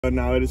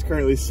Now it is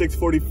currently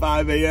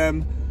 6:45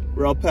 a.m.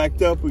 We're all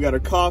packed up. We got our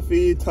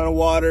coffee, ton of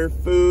water,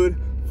 food,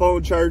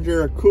 phone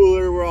charger, a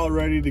cooler. We're all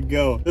ready to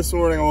go. This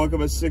morning I woke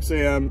up at 6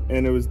 a.m.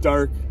 and it was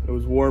dark. It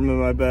was warm in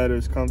my bed. It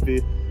was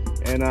comfy.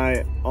 And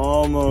I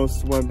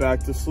almost went back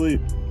to sleep.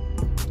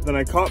 Then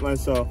I caught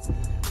myself.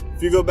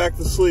 If you go back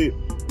to sleep,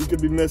 you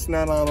could be missing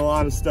out on a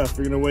lot of stuff.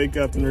 You're gonna wake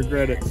up and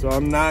regret it. So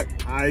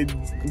I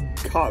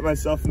caught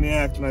myself in the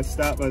act and I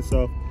stopped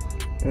myself.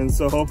 And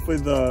so hopefully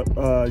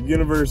the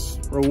universe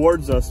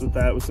rewards us with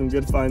that, with some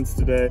good finds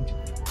today.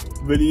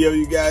 Video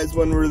you guys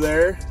when we're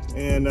there,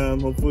 and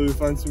hopefully we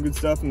find some good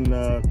stuff and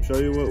show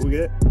you what we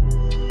get.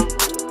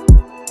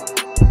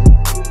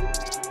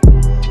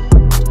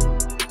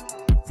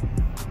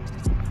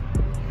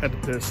 Had to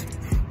piss.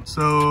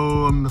 So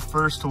I'm the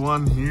first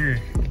one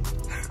here.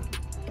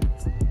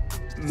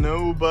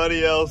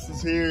 Nobody else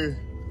is here.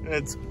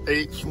 It's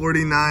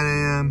 8:49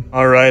 a.m.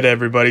 All right,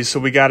 everybody. So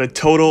we got a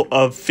total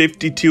of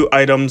 52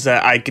 items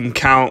that I can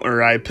count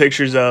or I have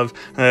pictures of.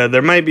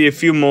 There might be a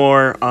few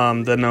more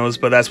than those,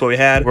 but that's what we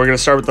had. We're going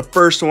to start with the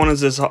first one. Is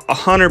this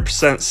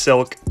 100%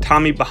 silk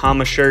Tommy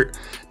Bahama shirt.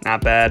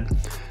 Not bad.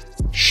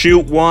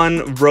 Shoot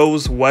One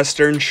Rose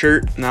Western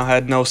shirt. Now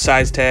had no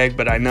size tag,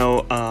 but I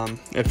know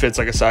it fits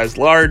like a size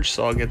large,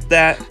 so I'll get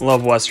that.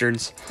 Love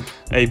Westerns.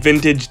 A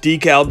vintage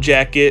decal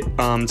jacket.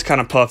 It's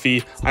kind of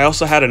puffy. I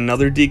also had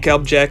another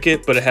decal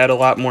jacket, but it had a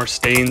lot more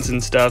stains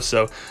and stuff,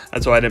 so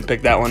that's why I didn't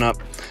pick that one up.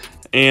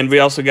 And we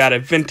also got a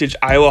vintage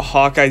Iowa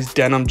Hawkeyes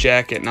denim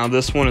jacket. Now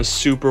this one is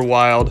super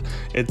wild.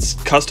 It's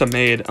custom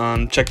made.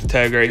 Check the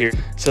tag right here.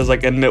 It says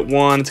like admit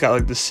one. It's got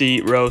like the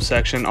seat, row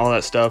section, all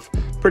that stuff.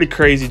 Pretty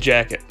crazy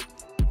jacket.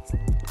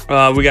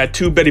 We got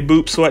two Betty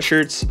Boop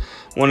sweatshirts.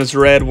 One is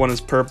red, one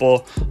is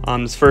purple.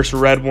 This first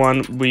red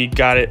one, we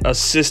got it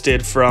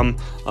assisted from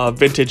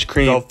Vintage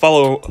Cream. So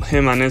follow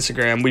him on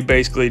Instagram. We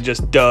basically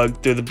just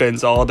dug through the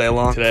bins all day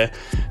long today.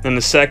 And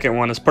the second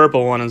one, this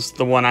purple one, is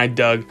the one I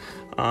dug.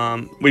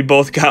 We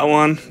both got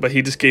one, but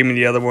he just gave me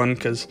the other one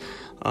because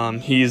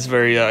he's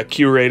very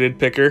curated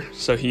picker,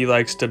 so he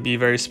likes to be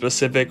very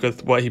specific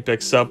with what he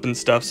picks up and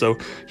stuff. So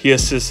he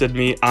assisted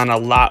me on a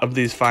lot of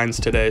these finds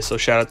today, so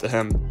shout out to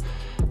him.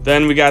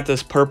 Then we got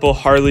this purple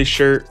Harley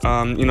shirt,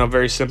 you know,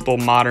 very simple,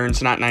 modern.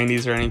 It's not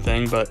 90s or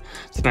anything, but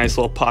it's a nice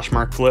little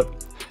Poshmark flip.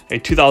 A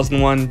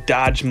 2001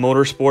 Dodge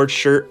Motorsports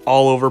shirt,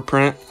 all over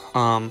print,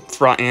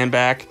 front and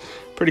back.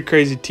 Pretty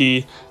crazy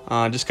tee.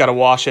 Just got to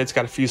wash it. It's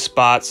got a few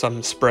spots.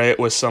 Spray it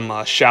with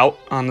some Shout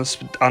on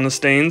the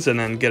stains and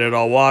then get it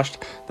all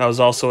washed. That was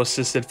also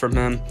assisted from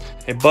him.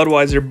 A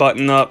Budweiser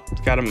button up.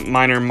 Got a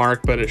minor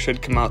mark, but it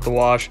should come out the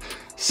wash.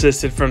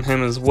 Assisted from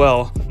him as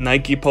well.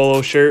 Nike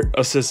polo shirt,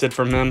 assisted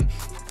from him.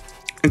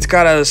 It's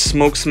got a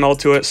smoke smell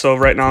to it, so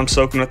right now I'm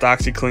soaking with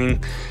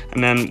OxyClean,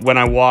 and then when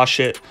I wash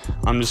it,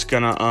 I'm just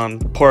gonna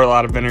pour a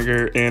lot of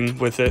vinegar in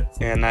with it,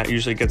 and that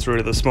usually gets rid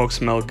of the smoke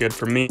smell. Good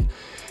for me.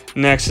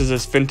 Next is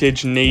this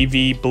vintage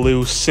navy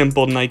blue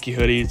simple Nike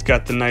hoodie. It's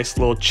got the nice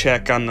little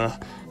check on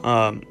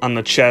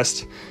the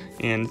chest,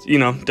 and you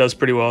know, does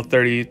pretty well.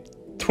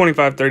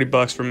 25-30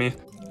 bucks for me.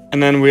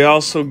 And then we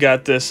also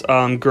got this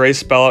gray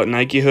spell out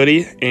Nike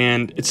hoodie,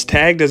 and it's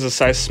tagged as a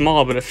size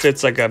small, but it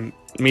fits like a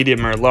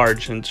medium or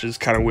large, which is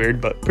kind of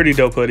weird, but pretty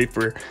dope hoodie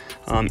for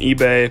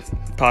eBay,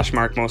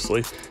 Poshmark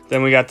mostly.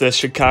 Then we got this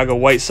Chicago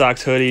White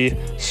Sox hoodie,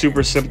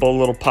 super simple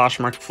little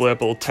Poshmark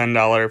flip, a little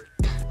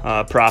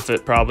 $10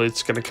 profit probably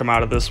it's gonna come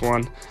out of this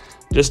one.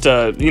 Just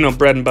you know,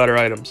 bread and butter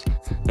items.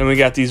 Then we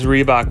got these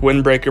Reebok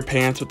windbreaker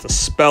pants with the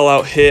spell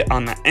out hit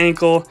on the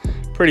ankle.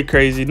 Pretty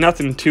crazy,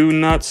 nothing too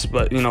nuts,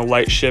 but you know,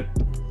 light shipping,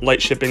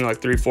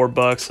 like $3-4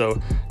 bucks, so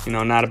you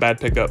know, not a bad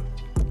pickup.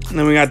 And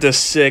then we got this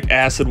sick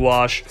acid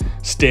wash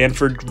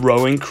Stanford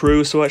Rowing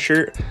Crew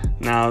sweatshirt.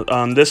 Now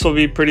this will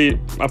be a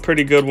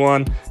pretty good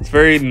one. It's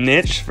very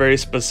niche, very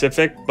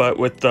specific, but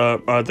with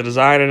the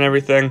design and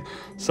everything,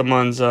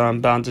 someone's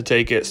bound to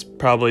take it. It's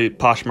probably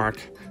Poshmark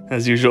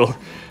as usual.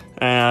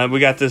 We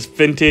got this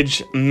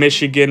vintage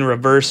Michigan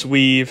reverse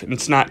weave.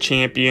 It's not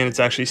Champion, it's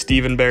actually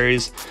Stephen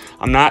Barry's.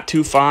 I'm not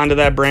too fond of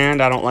that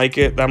brand. I don't like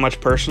it that much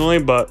personally,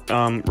 but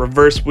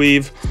reverse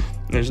weave,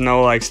 there's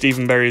no like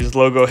Stephen Barry's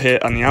logo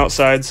hit on the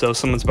outside, so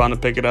someone's bound to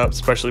pick it up,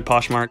 especially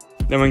Poshmark.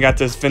 Then we got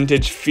this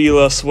vintage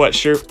Fila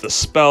sweatshirt with the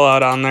spell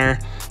out on there.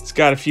 It's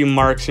got a few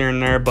marks here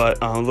and there, but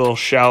a little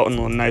Shout and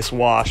a little nice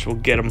wash will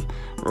get them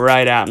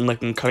right out and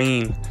looking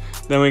clean.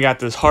 Then we got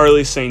this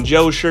Harley St.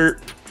 Joe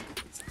shirt.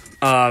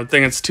 I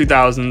think it's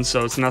 2000,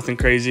 so it's nothing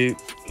crazy.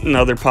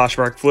 Another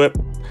Poshmark flip.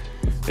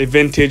 A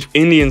vintage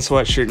Indian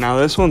sweatshirt. Now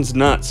this one's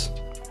nuts.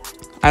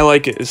 I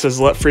like it. It says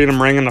 "Let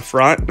Freedom Ring" on the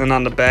front, and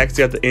on the back it's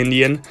got the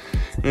Indian,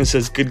 and it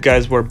says "Good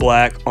guys wear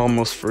black,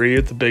 almost free"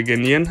 with the big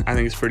Indian. I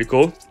think it's pretty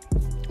cool.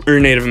 Or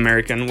Native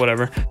American,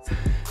 whatever.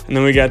 And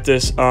then we got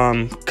this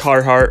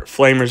Carhartt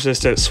flame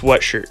resistant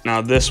sweatshirt.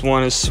 Now this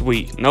one is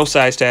sweet. No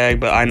size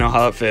tag, but I know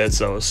how it fits,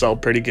 so it'll sell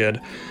pretty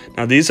good.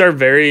 Now these are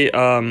very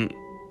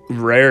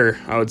rare,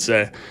 I would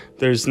say.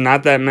 There's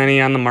not that many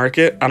on the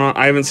market.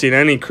 I haven't seen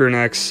any crew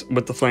necks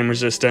with the flame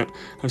resistant.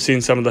 I've seen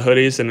some of the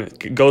hoodies and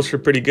it goes for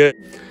pretty good.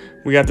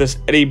 We got this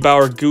Eddie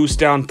Bauer Goose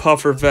Down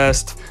puffer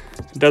vest.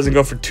 It doesn't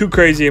go for too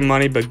crazy of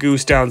money, but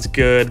Goose Down's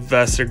good,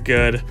 vests are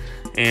good,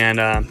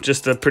 and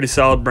just a pretty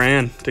solid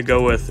brand to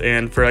go with.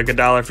 And for like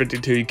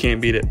 $1.52, you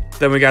can't beat it.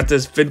 Then we got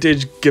this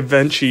vintage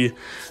Givenchy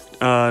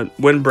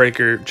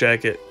windbreaker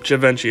jacket,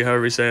 Givenchy,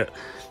 however you say it.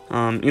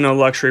 You know,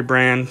 luxury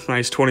brand,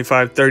 nice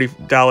 $25,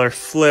 $30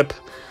 flip.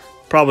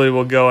 Probably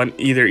will go on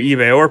either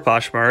eBay or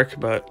Poshmark,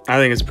 but I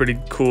think it's pretty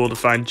cool to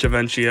find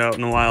Givenchy out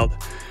in the wild.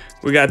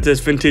 We got this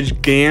vintage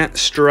Gant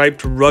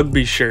striped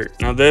rugby shirt.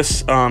 Now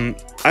this,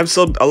 I've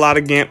sold a lot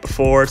of Gant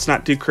before. It's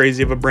not too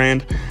crazy of a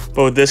brand,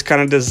 but with this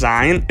kind of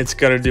design, it's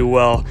gonna do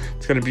well.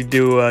 It's gonna be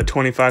due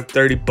 25,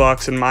 30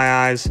 bucks in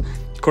my eyes.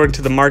 According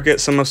to the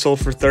market, some have sold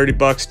for 30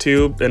 bucks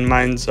too, and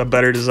mine's a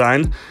better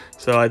design.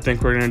 So I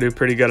think we're gonna do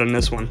pretty good on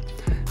this one.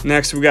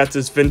 Next, we got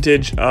this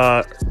vintage,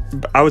 I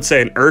would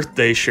say an Earth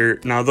Day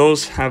shirt. Now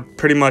those have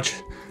pretty much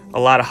a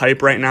lot of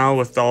hype right now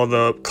with all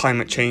the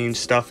climate change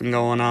stuff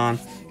going on.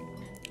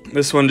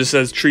 This one just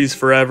says trees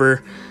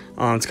forever.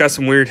 It's got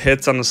some weird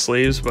hits on the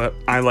sleeves, but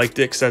I liked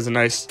it because it has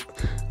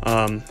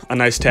a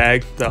nice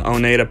tag, the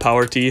Oneida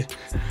Power Tee.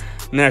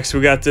 Next,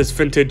 we got this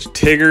vintage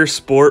Tigger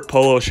Sport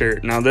polo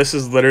shirt. Now this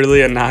is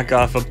literally a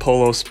knockoff of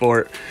Polo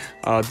Sport.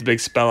 It's a big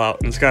spell out.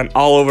 And it's got an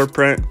all over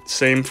print,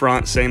 same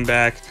front, same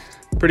back.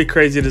 Pretty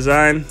crazy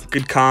design,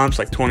 good comps,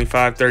 like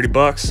 25, 30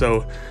 bucks.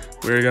 So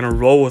we're gonna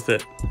roll with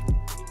it.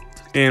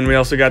 And we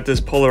also got this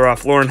Polar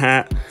Ralph Lauren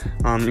hat.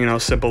 You know,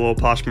 simple little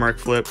Poshmark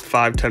flip,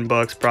 5, 10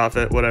 bucks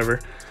profit,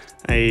 whatever.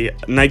 A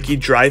Nike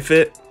Dry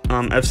Fit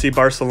FC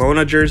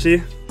Barcelona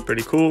jersey,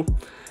 pretty cool.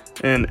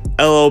 An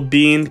LL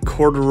Bean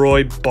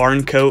corduroy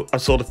barn coat.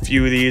 I've sold a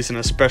few of these, and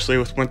especially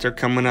with winter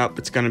coming up,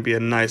 it's going to be a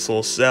nice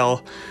little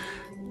sell.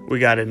 We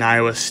got an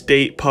Iowa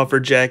State puffer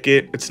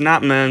jacket. It's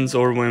not men's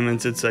or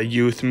women's, it's a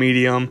youth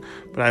medium,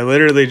 but I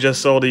literally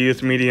just sold a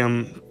youth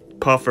medium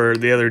puffer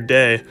the other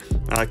day,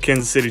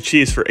 Kansas City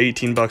Chiefs, for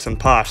 18 bucks on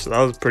Posh, so that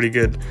was a pretty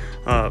good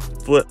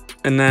flip.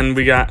 And then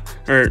we got,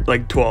 or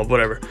like 12,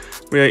 whatever.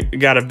 We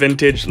got a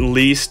vintage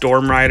Lee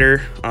Storm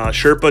Rider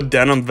Sherpa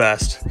denim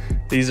vest.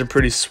 These are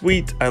pretty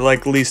sweet. I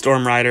like Lee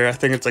Storm Rider. I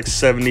think it's like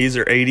 70s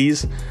or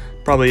 80s,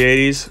 probably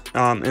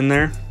 80s in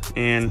there.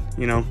 And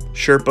you know,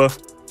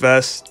 Sherpa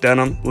vest,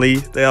 denim, Lee,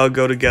 they all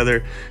go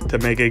together to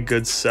make a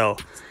good sell.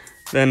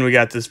 Then we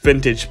got this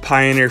vintage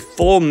Pioneer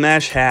full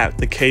mesh hat,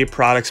 the K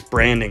Products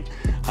branding.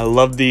 I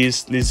love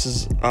these.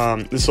 This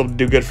will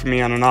do good for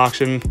me on an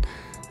auction.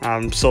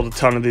 I've sold a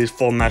ton of these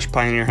full mesh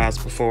Pioneer hats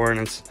before,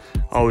 and it's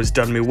always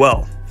done me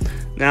well.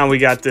 Now we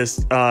got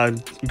this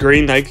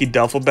green Nike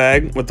duffel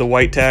bag with the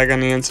white tag on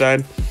the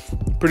inside.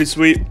 Pretty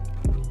sweet.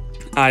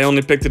 I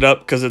only picked it up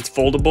because it's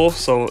foldable,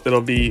 so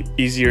it'll be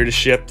easier to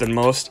ship than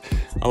most.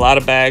 A lot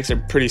of bags are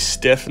pretty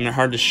stiff and they're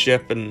hard to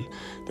ship, and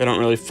they don't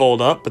really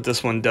fold up, but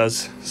this one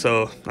does,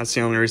 so that's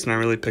the only reason I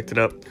really picked it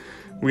up.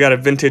 We got a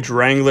vintage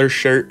Wrangler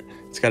shirt.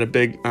 It's got a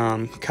big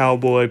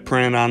cowboy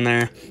print on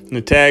there, and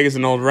the tag is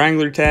an old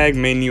Wrangler tag,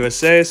 made in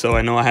USA, so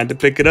I know I had to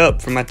pick it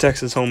up for my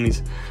Texas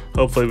homies.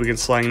 Hopefully we can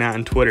slang that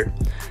on Twitter.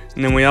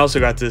 And then we also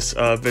got this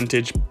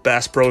vintage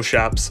Bass Pro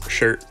Shops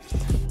shirt.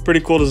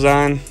 Pretty cool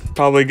design.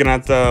 Probably gonna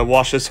have to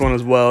wash this one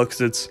as well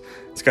because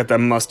it's got that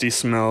musty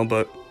smell,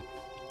 but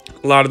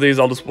a lot of these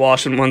I'll just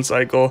wash in one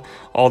cycle,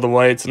 all the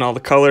whites and all the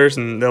colors,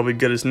 and they'll be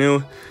good as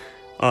new.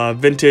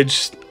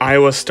 Vintage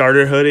Iowa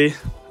starter hoodie.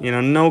 You know,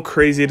 no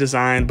crazy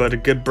design, but a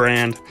good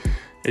brand.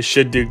 It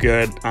should do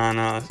good on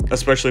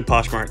especially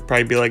Poshmark.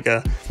 Probably be like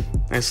a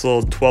nice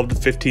little $12 to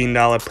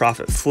 $15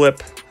 profit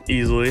flip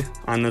easily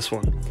on this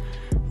one.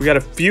 We got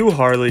a few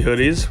Harley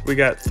hoodies. We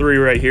got 3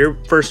 right here.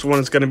 First one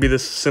is going to be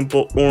this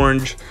simple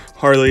orange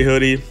Harley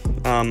hoodie,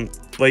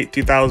 late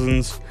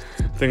 2000s.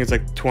 I think it's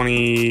like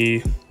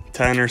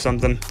 2010 or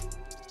something.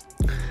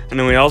 And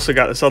then we also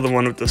got this other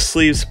one with the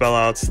sleeve spell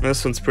outs.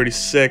 This one's pretty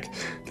sick.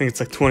 I think it's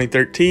like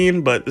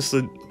 2013, but this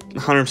is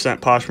 100%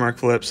 Poshmark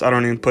flips. I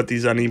don't even put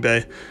these on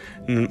eBay.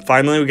 And then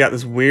finally, we got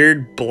this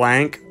weird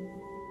blank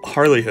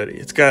Harley hoodie.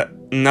 It's got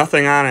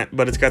nothing on it,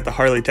 but it's got the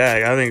Harley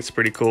tag. I think it's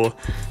pretty cool,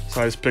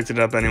 so I just picked it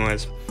up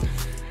anyways.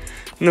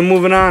 And then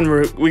moving on,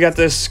 we got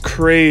this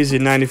crazy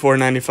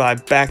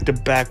 94-95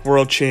 back-to-back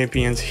world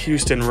champions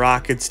Houston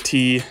Rockets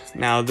tee.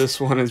 Now this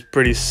one is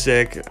pretty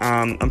sick.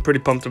 I'm pretty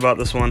pumped about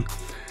this one.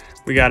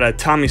 We got a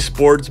Tommy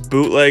Sports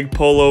bootleg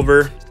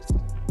pullover.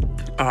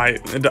 I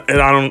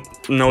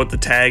don't know what the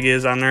tag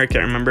is on there. I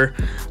can't remember,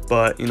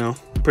 but you know,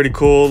 pretty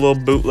cool little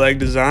bootleg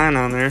design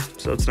on there,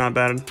 so it's not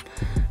bad.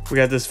 We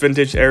got this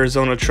vintage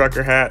Arizona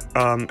trucker hat.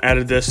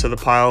 Added this to the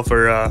pile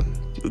for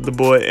the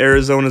boy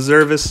Arizona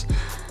Zervis.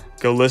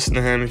 Go listen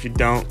to him if you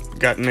don't.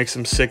 Got to make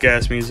some sick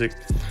ass music.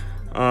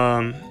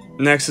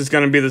 Next is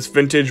gonna be this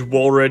vintage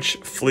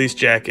Woolrich fleece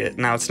jacket.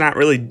 Now it's not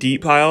really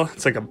deep pile.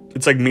 It's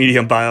like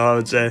medium pile, I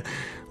would say.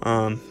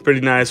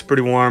 Pretty nice,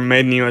 pretty warm,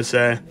 made in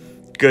USA.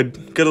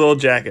 Good little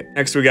jacket.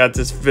 Next we got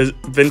this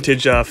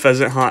vintage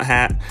pheasant hunt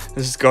hat.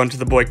 This is going to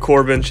the boy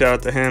Corbin. Shout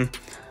out to him.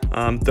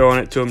 Throwing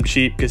it to him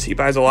cheap because he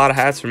buys a lot of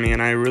hats for me,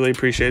 and I really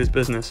appreciate his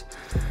business.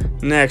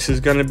 Next is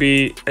going to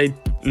be a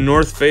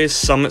North Face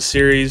Summit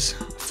Series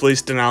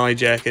fleece Denali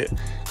jacket.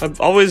 I've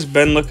always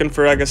been looking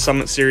for like a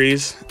Summit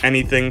Series,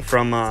 anything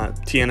from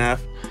TNF.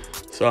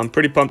 So I'm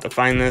pretty pumped to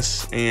find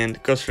this, and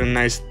it goes for a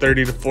nice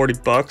 30 to 40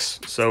 bucks.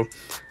 So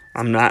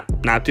I'm not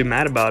too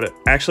mad about it.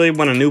 Actually,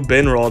 when a new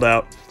bin rolled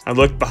out, I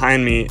looked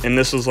behind me and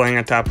this was laying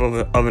on top of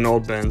an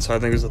old bin. So I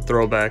think it was a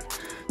throwback.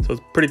 So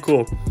it's pretty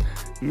cool.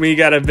 We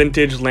got a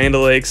vintage Land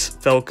O'Lakes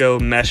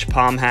Felco mesh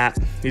palm hat.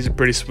 These are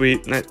pretty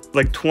sweet,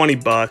 like 20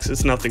 bucks.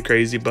 It's nothing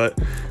crazy, but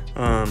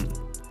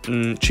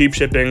cheap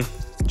shipping,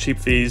 cheap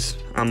fees.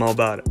 I'm all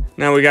about it.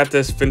 Now we got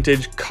this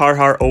vintage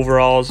Carhartt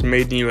overalls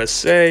made in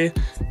USA,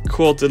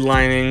 quilted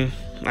lining.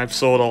 I've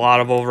sold a lot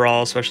of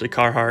overalls, especially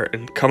Carhartt,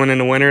 and coming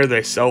into winter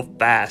they sell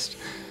fast.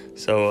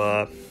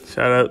 So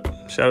shout out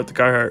to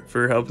Carhartt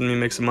for helping me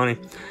make some money.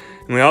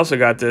 And we also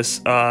got this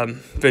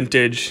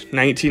vintage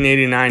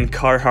 1989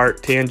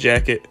 Carhartt tan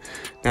jacket.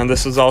 Now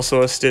this was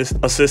also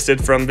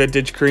assisted from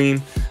Vintage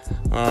Cream.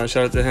 Shout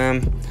out to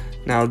him.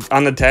 Now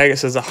on the tag it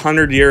says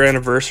 100-year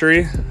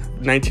anniversary,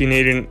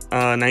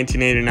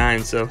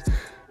 1989. So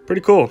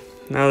pretty cool.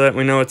 Now that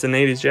we know it's an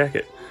 80s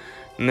jacket.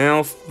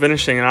 Now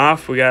finishing it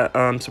off, we got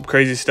some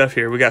crazy stuff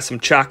here. We got some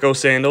Chaco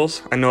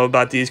sandals. I know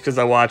about these because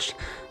I watched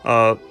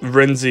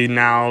Rinzi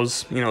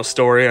Now's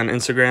story on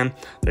Instagram.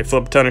 They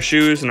flip a ton of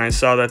shoes and I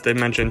saw that they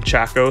mentioned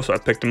Chaco, so I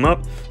picked them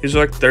up. These are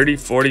like 30,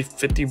 40,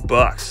 50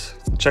 bucks.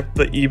 Check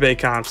the eBay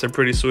comps, they're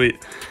pretty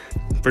sweet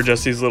for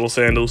just these little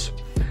sandals.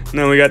 And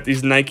then we got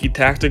these Nike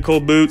tactical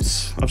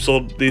boots. I've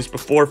sold these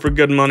before for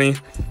good money.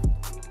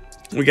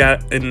 We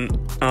got in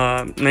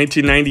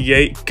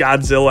 1998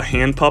 Godzilla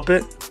hand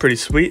puppet, pretty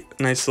sweet.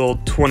 Nice little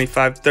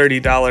 $25,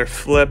 $30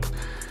 flip.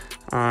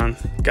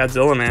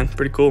 Godzilla, man,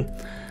 pretty cool.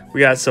 We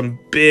got some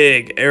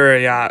big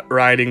Ariat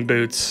riding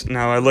boots.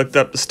 Now I looked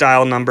up the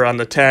style number on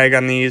the tag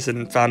on these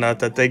and found out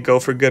that they go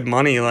for good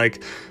money,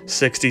 like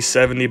 60,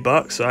 70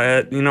 bucks. So I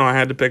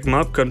had to pick them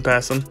up, couldn't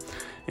pass them.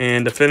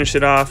 And to finish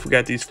it off, we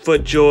got these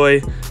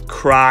FootJoy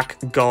Croc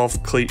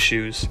golf cleat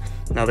shoes.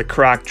 Now the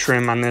Croc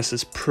trim on this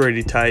is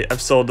pretty tight.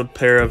 I've sold a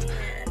pair of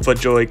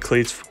FootJoy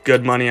cleats for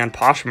good money on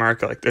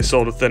Poshmark. Like they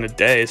sold within a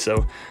day.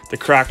 So the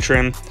Croc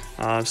trim,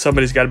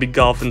 somebody's got to be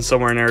golfing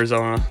somewhere in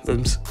Arizona.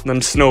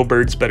 Them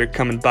snowbirds better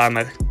come and buy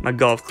my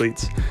golf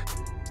cleats.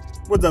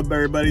 What's up,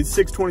 everybody?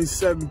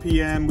 6:27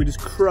 p.m. We just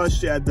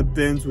crushed it at the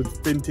bins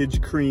with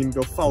Vintage Cream.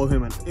 Go follow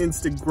him on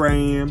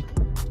Instagram.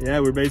 Yeah,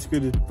 we're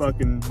basically just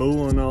fucking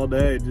bulling all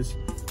day, just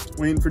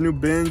waiting for new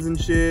bins and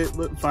shit,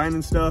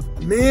 finding stuff.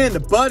 Man, the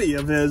buddy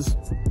of his,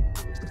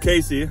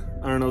 Casey,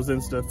 I don't know his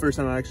Insta. First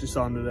time I actually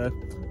saw him today.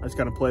 I just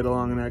kind of played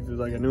along and acted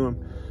like I knew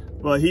him.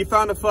 But he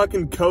found a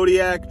fucking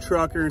Kodiak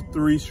Trucker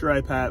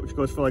 3-stripe hat, which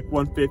goes for like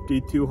 150,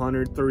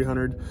 200,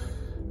 300,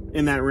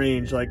 in that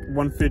range, like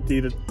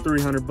 150 to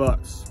 300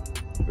 bucks.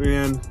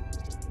 And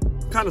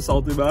kind of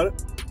salty about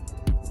it.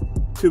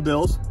 2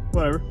 bills,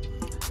 whatever.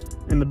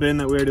 In the bin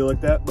that we already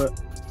looked at, but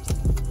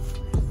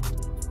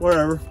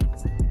whatever.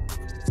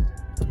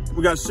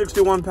 We got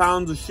 61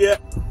 pounds of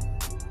shit.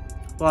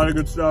 A lot of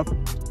good stuff.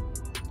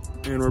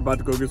 And we're about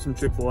to go get some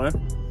Chick-fil-A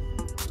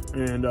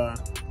and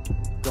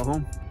go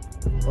home.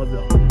 Let's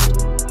go.